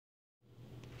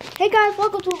Hey guys,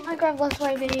 welcome to a Minecraft Let's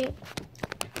Play video.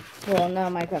 Well,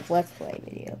 not a Minecraft Let's Play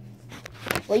video.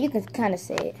 Well, you can kind of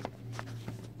say it.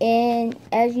 And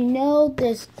as you know,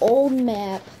 this old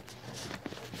map,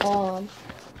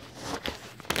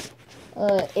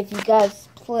 if you guys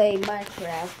play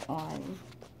Minecraft on,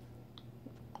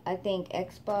 I think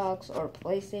Xbox or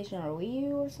PlayStation or Wii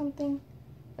U or something.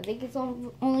 I think it's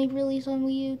only released on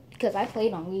Wii U because I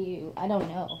played on Wii U. I don't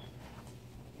know.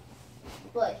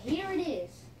 But here it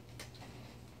is.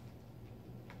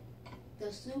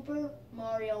 The Super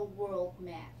Mario World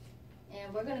map.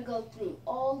 And we're going to go through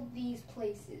all these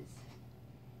places.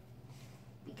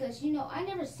 Because, you know, I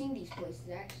never seen these places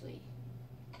actually.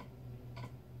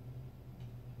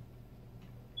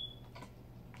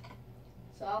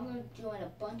 So I'm going to join a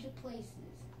bunch of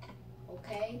places.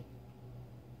 Okay?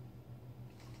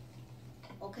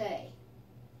 Okay.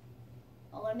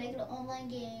 I'm going to make it an online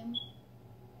game.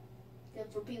 Good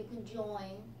for people can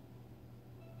join.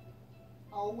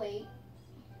 I'll wait.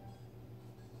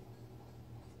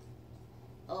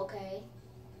 Okay.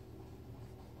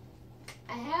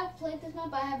 I have played this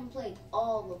map, but I haven't played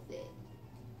all of it.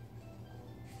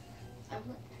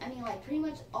 I mean, like, pretty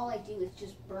much all I do is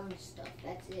just burn stuff.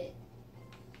 That's it.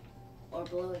 Or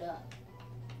blow it up.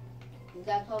 You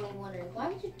guys probably wondering, why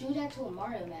would you do that to a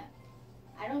Mario map?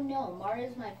 I don't know. Mario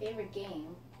is my favorite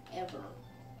game ever.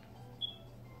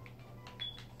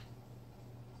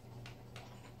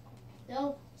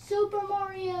 So, Super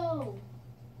Mario!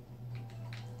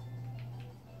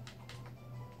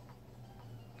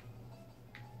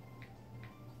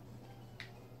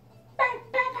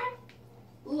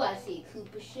 Ooh, I see a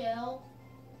Koopa shell.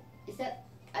 Is that?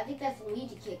 I think that's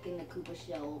Luigi kicking the Koopa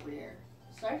shell over there.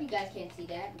 Sorry if you guys can't see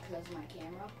that because of my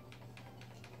camera.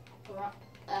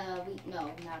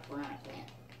 No, not piranha plant.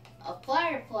 A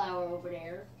fire flower over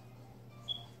there.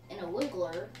 And a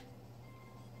wiggler.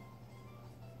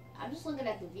 I'm just looking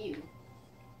at the view.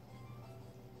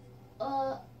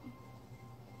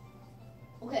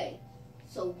 Okay.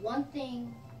 So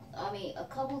a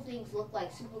couple things look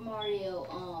like Super Mario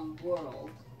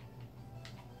World.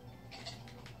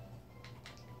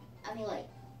 I mean, like,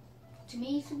 to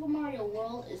me, Super Mario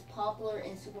World is popular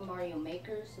in Super Mario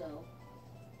Maker, so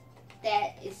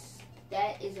that is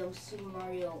a Super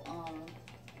Mario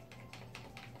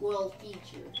World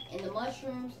feature. And the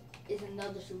mushrooms is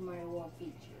another Super Mario World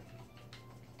feature.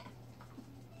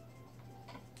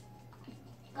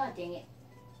 God dang it.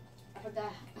 I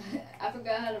forgot. I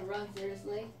forgot how to run,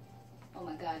 seriously. Oh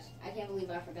my gosh. I can't believe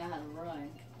I forgot how to run.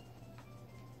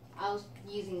 I was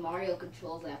using Mario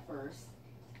controls at first.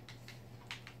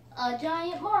 A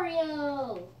giant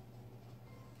Mario!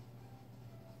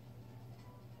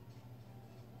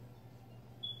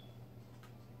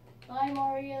 Bye,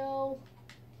 Mario.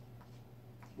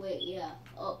 Wait, yeah.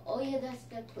 Oh yeah, that's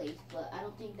that place, but I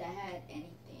don't think that had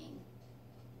anything.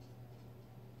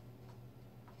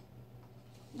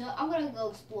 No, I'm gonna go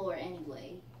explore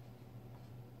anyway.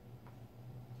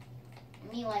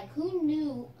 I mean, like, who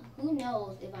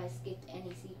knows if I skipped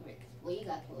any secrets? Well, you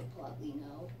guys will probably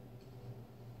know.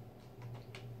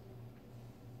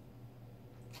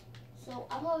 So,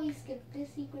 I'll probably skip this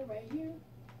secret right here.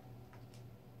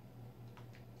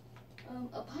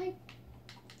 A pipe.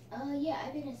 Yeah,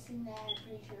 I didn't see that, I'm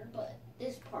pretty sure, but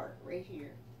this part right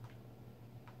here.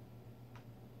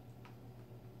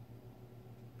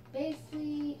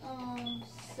 Basically,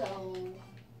 so,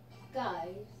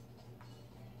 guys,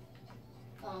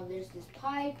 there's this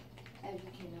pipe, as you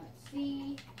cannot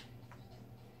see,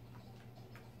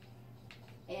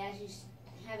 and as you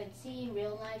haven't seen,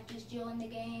 Real Knife just joined the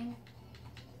game.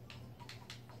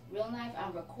 Real Knife,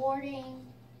 I'm recording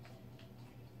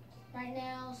right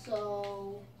now,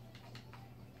 so,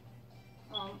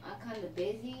 I'm kind of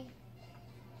busy.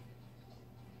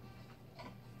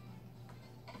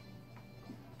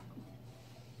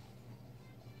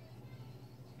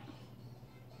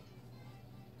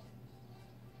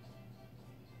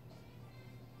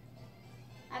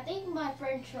 I think my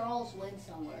friend Charles went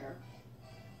somewhere.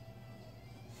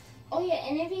 Oh yeah,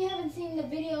 and if you haven't seen the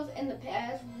videos in the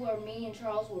past where me and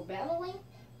Charles were battling,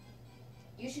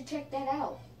 you should check that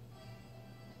out.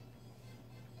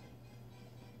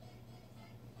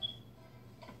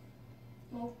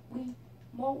 More weed,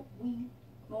 more weed,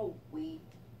 more weed,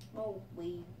 more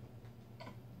weed.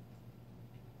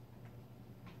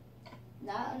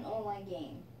 Not an online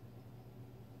game.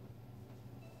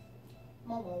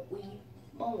 Momo weed,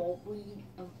 Momo weed,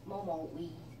 Momo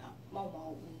weed,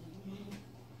 Momo weed.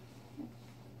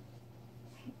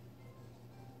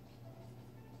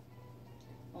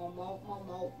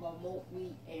 Momo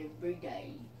weed every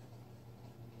day.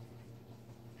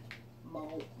 Mo,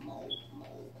 mo,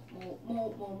 mo, mo, mo, mo,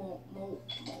 mo, mo, mo,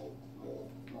 mo,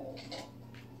 mo, mo.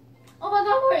 Oh my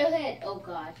god, Mario head! Oh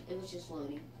gosh, it was just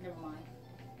loading. Never mind.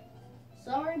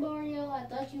 Sorry, Mario. I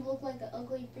thought you looked like an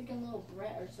ugly freaking little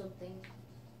brat or something.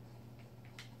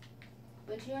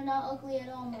 But you're not ugly at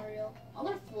all, Mario. I'm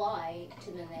gonna fly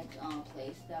to the next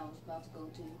place that I was about to go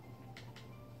to.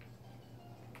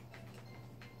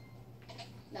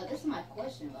 Now, this is my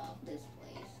question about this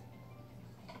place.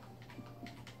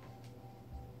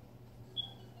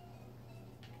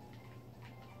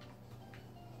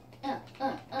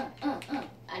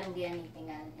 I don't get anything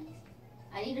out of these.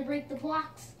 I need to break the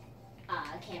blocks.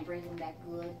 I can't break them that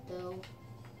good, though.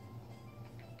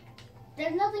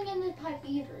 There's nothing in this pipe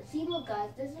either. See, look,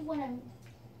 guys, this is what I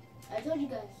told you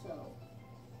guys so.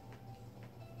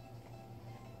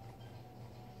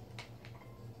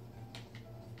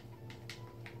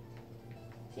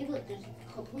 See, look, there's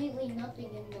completely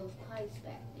nothing in those pipes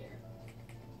back there.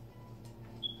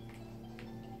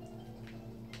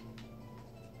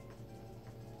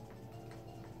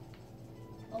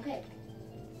 Okay.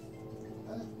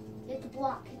 Hit the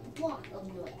block, hit the block. Oh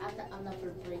no, I'm not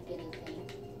gonna break anything.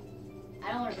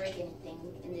 I don't want to break anything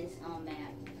in this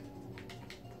map.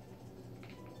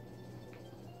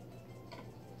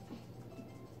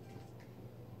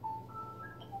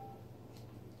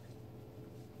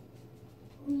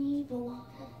 Me for one,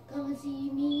 come and see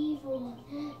me for one.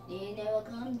 They never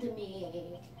come to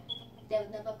me. They'll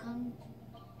never come.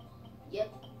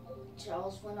 Yep,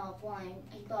 Charles went offline.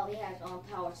 He probably has on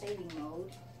power saving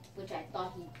mode, which I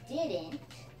thought he didn't.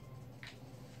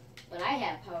 But I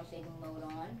have power saving mode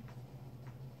on.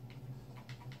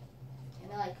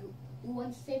 And like, who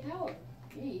wants to save power?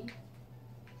 Me.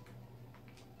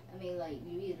 I mean, like,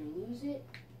 you either lose it,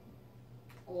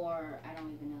 or I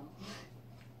don't even know.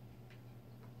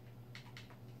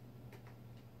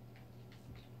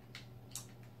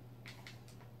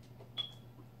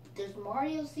 There's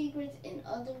Mario secrets in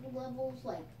other levels,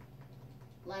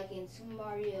 like in Super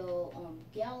Mario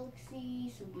Galaxy,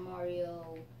 Super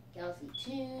Mario Galaxy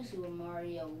 2, Super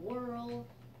Mario World,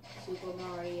 Super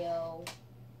Mario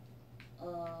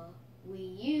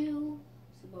Wii U,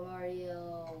 Super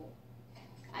Mario,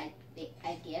 I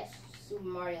guess Super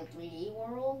Mario 3D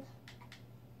World.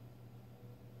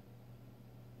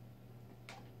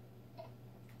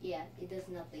 Yeah, it does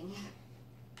nothing.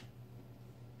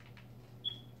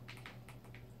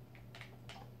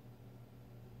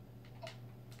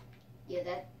 Yeah,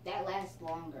 that lasts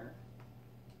longer.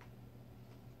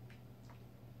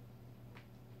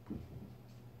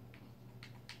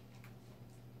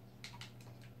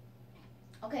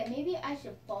 Okay, maybe I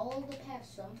should follow the path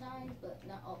sometimes, but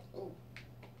not all. Oh.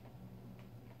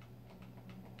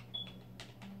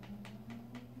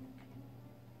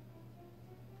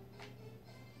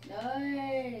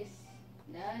 Nice.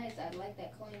 Nice. I like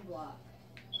that coin block.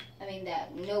 I mean,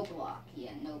 that no block.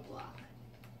 Yeah, no block.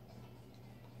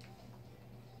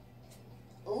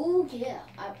 Oh, yeah.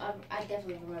 I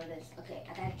definitely remember this. Okay,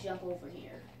 I gotta jump over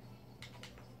here.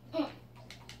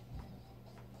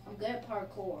 I'm good at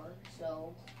parkour,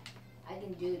 so I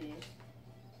can do this.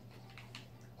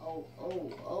 Oh,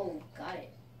 got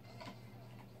it.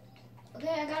 Okay,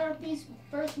 I got our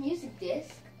first music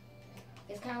disc.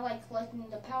 It's kind of like collecting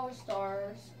the power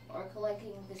stars or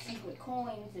collecting the secret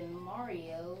coins in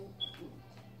Mario.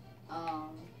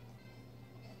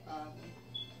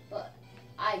 But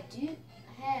I do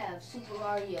have Super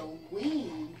Mario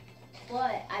Wii,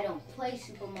 but I don't play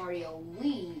Super Mario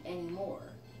Wii anymore.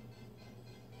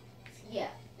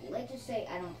 Yeah, let's just say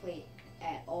I don't play it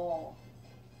at all.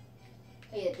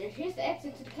 Oh yeah, here's the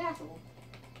exit to the castle.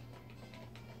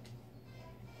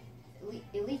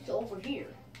 It leads to over here.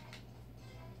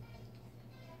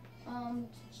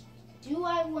 Do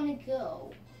I want to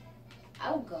go?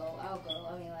 I'll go.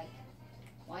 I mean, like,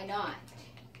 why not?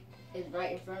 It's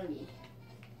right in front of me.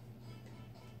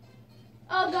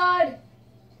 Oh God!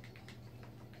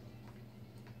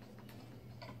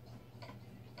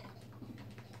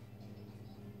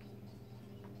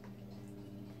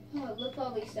 Oh, we'll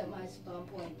probably set my spawn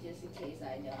point just in case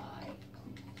I die.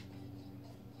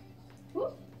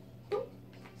 Whoop, whoop,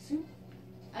 soup.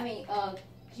 I mean,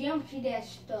 geometry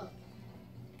dash stuff.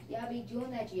 Yeah, I be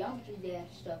doing that geometry dash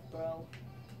stuff, bro.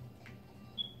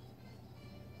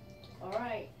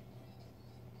 Alright.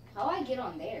 How I get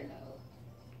on there, though?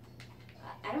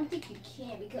 I don't think you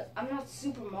can, because I'm not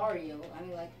Super Mario. I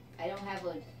mean, like, I don't have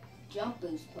a jump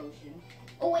boost potion.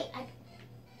 Oh, wait,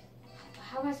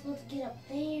 how am I supposed to get up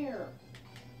there?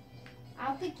 I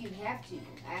don't think you have to,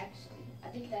 actually. I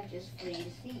think that's just for you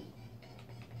to see.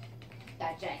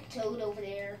 Got a giant toad over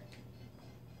there.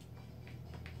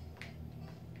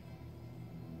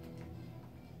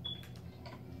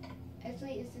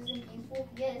 Seriously, is this in peaceful?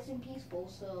 Yeah, it's in peaceful,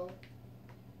 so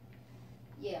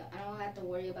yeah, I don't have to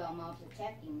worry about mobs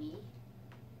attacking me.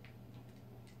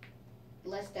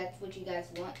 Unless that's what you guys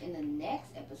want in the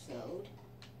next episode.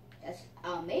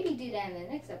 I'll maybe do that in the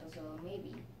next episode,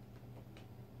 maybe.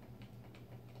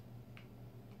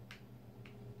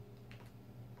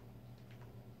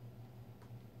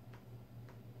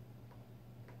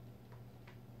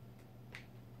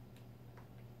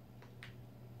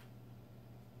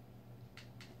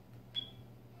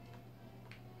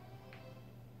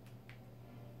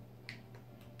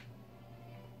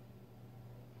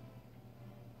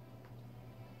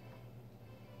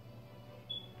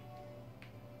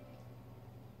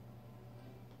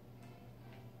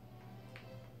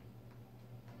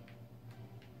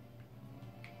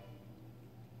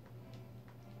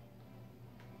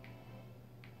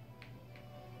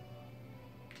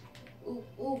 Ooh,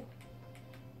 ooh.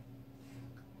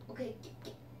 Okay.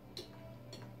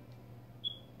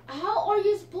 How are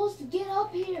you supposed to get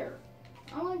up here?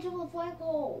 I want to jump the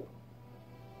flagpole.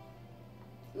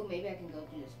 Ooh, maybe I can go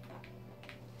through this.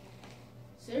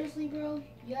 Seriously, bro?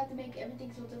 You have to make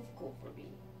everything so difficult for me.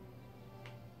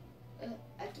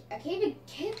 I can't even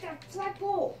hit that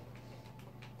flagpole.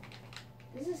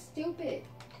 This is stupid.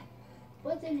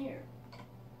 What's in here?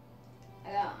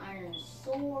 I got an iron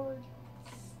sword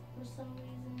for some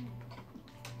reason.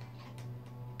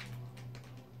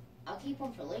 I'll keep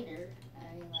one for later.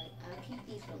 I mean, like, I'll keep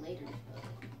these for later, but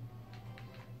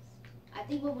I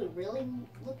think what we're really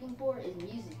looking for is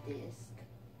music disc.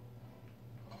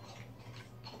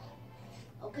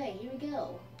 Okay, here we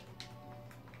go.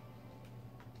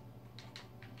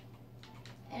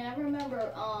 And I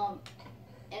remember,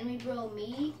 Enemy Bro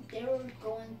Me, they were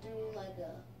going through like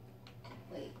a,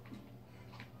 wait,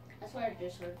 I swear I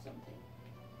just heard something.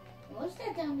 And what's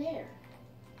that down there?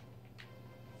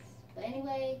 But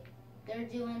anyway, they're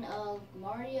doing a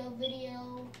Mario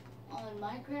video on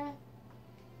Minecraft.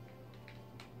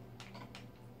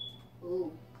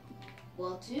 Ooh,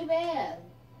 well, too bad.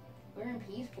 We're in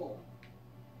peaceful.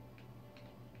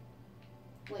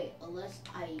 Wait, unless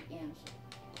I am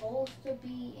supposed to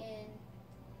be in...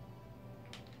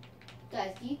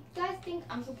 Guys, do you guys think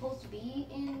I'm supposed to be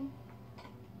in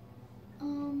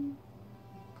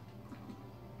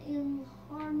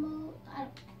hard mode?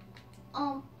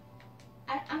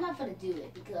 I'm not gonna do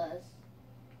it because,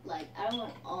 like, I don't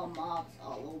want all mobs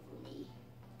all over me.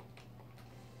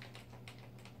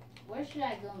 Where should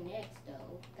I go next,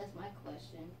 though? That's my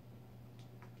question.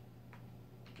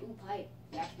 Ooh, pipe.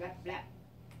 Blap, blap, blap.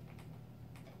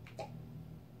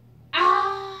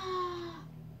 Ah!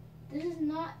 This is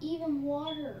not even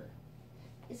water.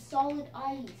 It's solid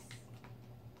ice.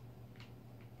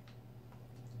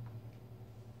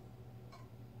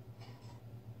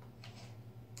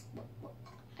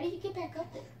 How do you get back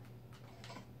up there?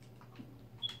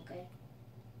 Okay.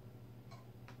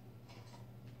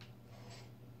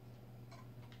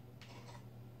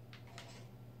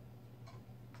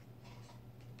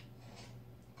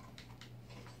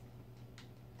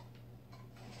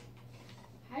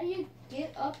 How do you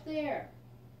get up there?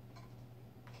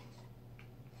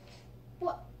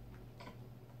 What?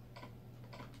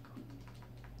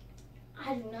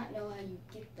 I do not know how you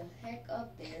get the heck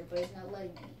up there, but it's not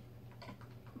letting me.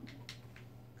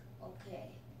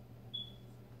 Okay.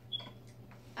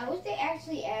 I wish they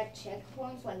actually add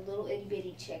checkpoints, like little itty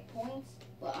bitty checkpoints,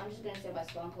 but I'm just gonna set my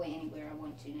spawn point anywhere I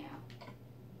want to now.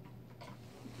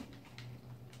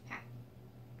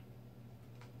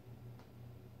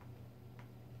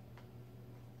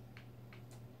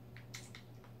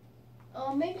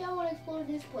 Maybe I want to explore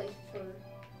this place first.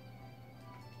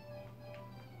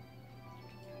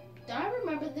 Do I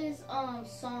remember this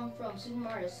song from Super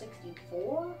Mario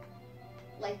 64?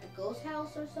 Like the Ghost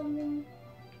House or something?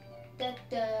 Da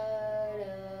da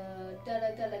da da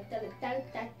da da da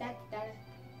da da da.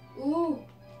 Ooh,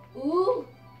 ooh,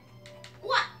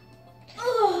 what?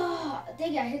 Ugh! I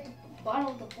think I hit the bottom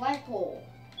of the flagpole.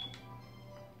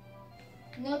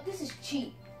 No, this is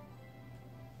cheap.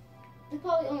 This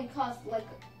probably only cost like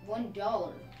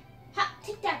 $1. Ha!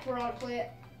 Take that, Piranha Plant.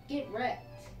 Get wrecked.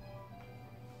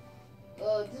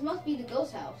 This must be the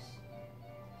ghost house.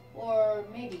 Or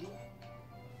maybe.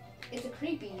 It's a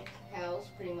creepy house,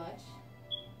 pretty much.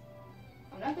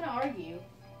 I'm not gonna argue.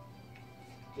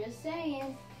 Just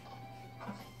saying.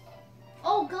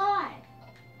 Oh, God!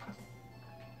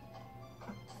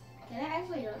 Can that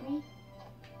actually hurt me?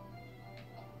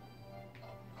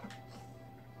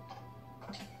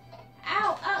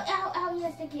 Ow, ow, ow, ow,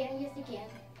 yes they can, yes they can.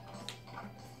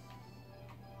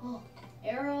 Oh,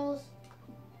 arrows.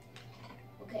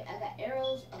 Okay, I got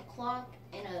arrows, a clock,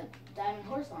 and a diamond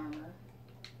horse armor.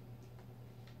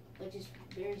 which is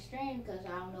very strange because I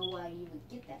don't know why you would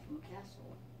get that from a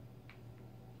castle.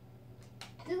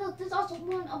 Then look, there's also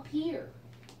one up here.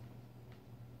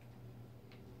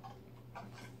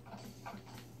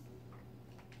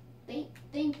 They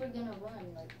think we're gonna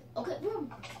run like this. Okay,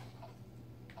 run!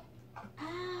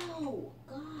 Ow!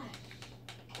 Gosh.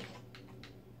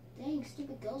 Dang,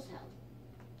 stupid ghost house.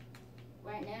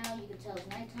 Right now, you can tell it's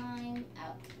nighttime.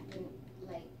 Out,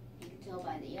 like, you can tell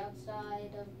by the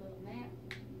outside of the map.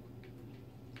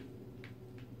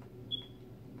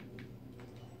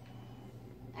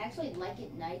 I actually like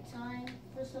it nighttime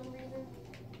for some reason.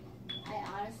 I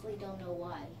honestly don't know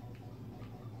why.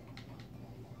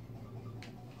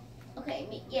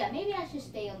 Okay, yeah, maybe I should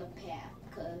stay on the path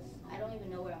because I don't even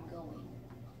know where I'm going.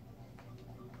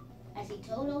 I see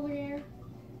Toad over there.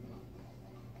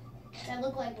 That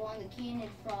looked like one of the cannon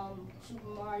from Super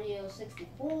Mario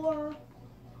 64.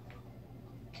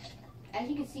 As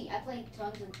you can see, I played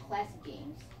tons of classic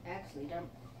games. Actually,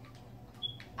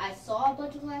 I saw a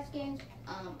bunch of classic games.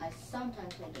 I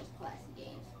sometimes play those classic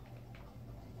games.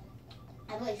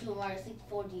 I played Super Mario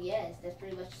 64 DS. That's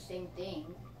pretty much the same thing.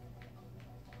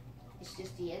 It's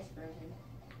just DS version.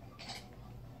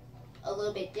 A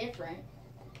little bit different.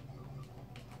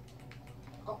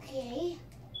 Okay.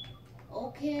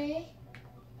 Okay.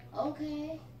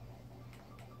 Okay.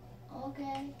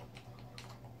 Okay.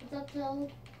 What's up,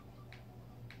 Toad?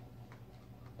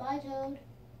 Bye, Toad.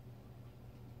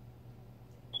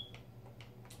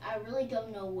 I really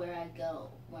don't know where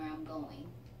I'm going.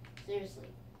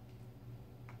 Seriously.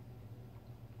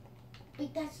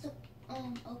 Wait, that's the,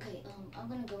 okay, I'm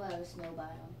gonna go out of the snow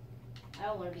biome. I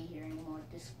don't want to be here anymore.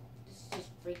 This is just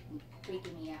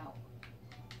freaking me out.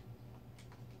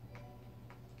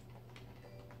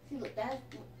 See, look,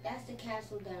 that's the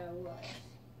castle that I was.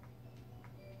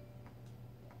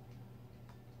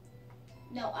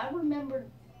 No, I remember,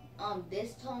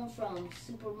 this tone from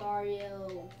Super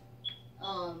Mario,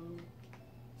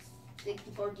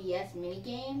 64 DS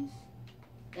minigames.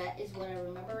 That is what I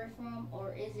remember it from.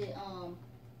 Or is it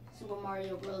Super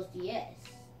Mario Bros. DS?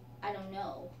 I don't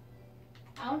know.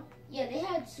 Yeah, they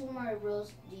had Super Mario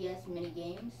Bros. DS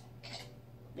minigames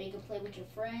where you can play with your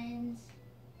friends.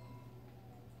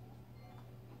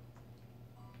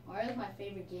 Mario's my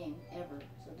favorite game ever,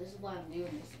 so this is why I'm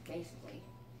doing this, basically.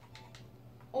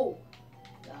 Oh,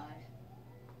 God.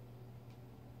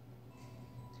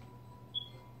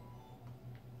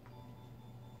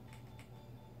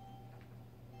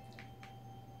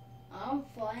 I'm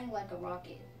flying like a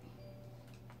rocket.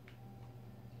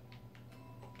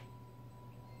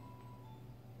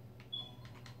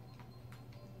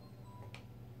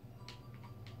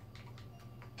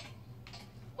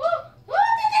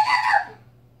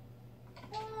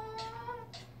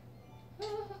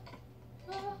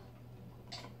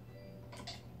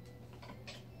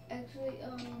 Actually,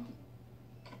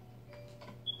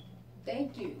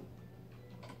 thank you.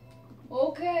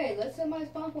 Okay, let's set my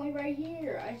spawn point right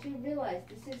here. I should realize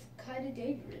this is kind of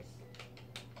dangerous.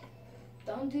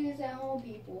 Don't do this at home,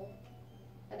 people.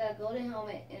 I got a golden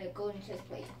helmet and a golden chest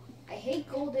plate. I hate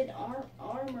golden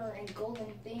armor and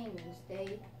golden things.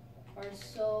 They are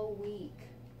so weak.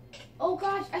 Oh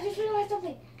gosh, I just realized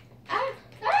something. Ah!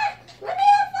 Ah! Let me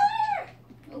on fire!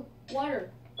 Oh,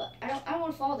 water. But I don't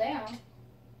want to fall down.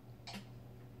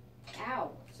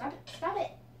 Ow. Stop it. Stop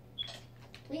it.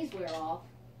 Please wear off.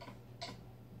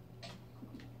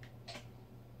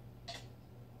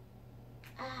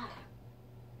 Ah.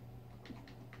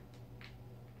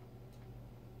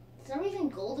 For some reason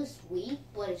gold is weak,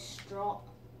 but it's strong.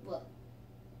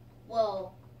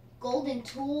 Well, golden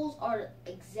tools are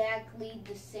exactly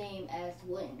the same as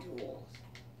wooden tools.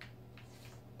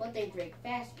 But they break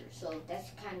faster, so that's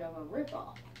kind of a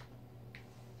ripoff.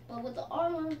 But with the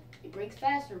armor, it breaks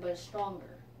faster, but it's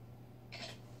stronger.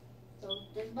 So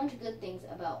there's a bunch of good things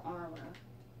about armor.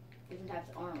 Different types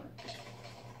of armor.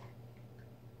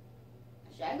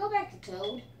 Should I go back to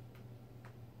Toad?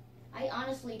 I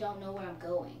honestly don't know where I'm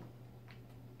going.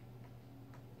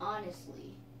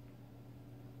 Honestly.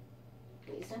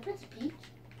 Wait, is that Prince Peach?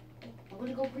 I'm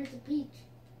gonna go Prince Peach.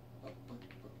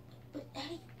 But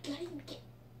how do you get...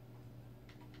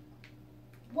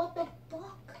 What the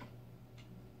fuck?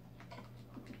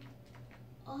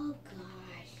 Oh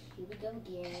gosh, here we go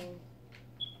again.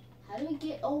 How do we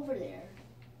get over there?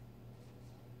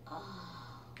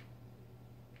 Oh.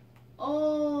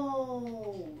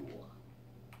 Oh.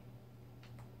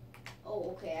 Oh,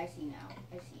 okay, I see now.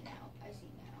 I see now. I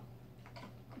see now.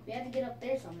 We have to get up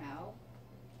there somehow.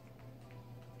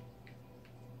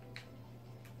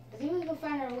 I think we can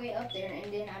find our way up there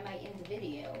and then I might end the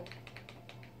video.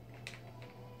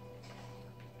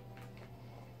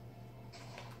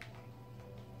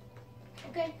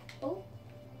 Okay. Oh.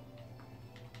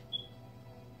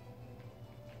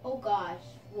 Oh gosh.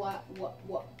 What?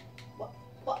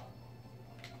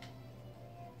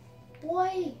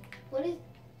 Boy, what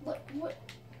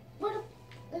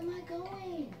am I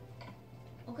going?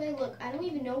 Okay, look, I don't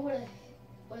even know where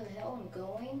the hell I'm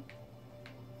going.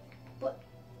 But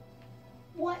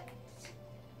what?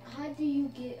 How do you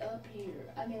get up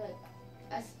here? I mean,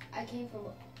 like, I came from.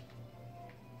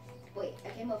 Wait, I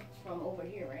came up from over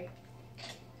here, right?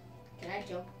 Can I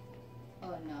jump?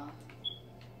 Oh no.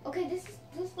 Okay, this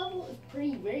level is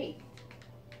pretty rigged.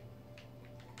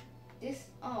 This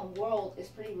world is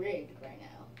pretty rigged right now.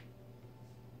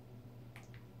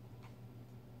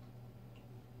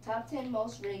 Top 10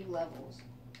 most rigged levels.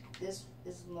 This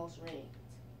is most rigged.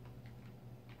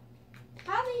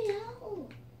 How the hell?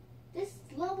 This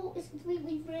level is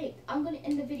completely rigged. I'm gonna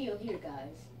end the video here,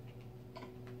 guys.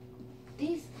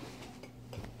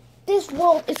 This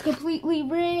world is completely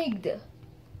rigged.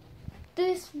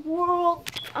 This world,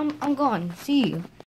 I'm gone. See you.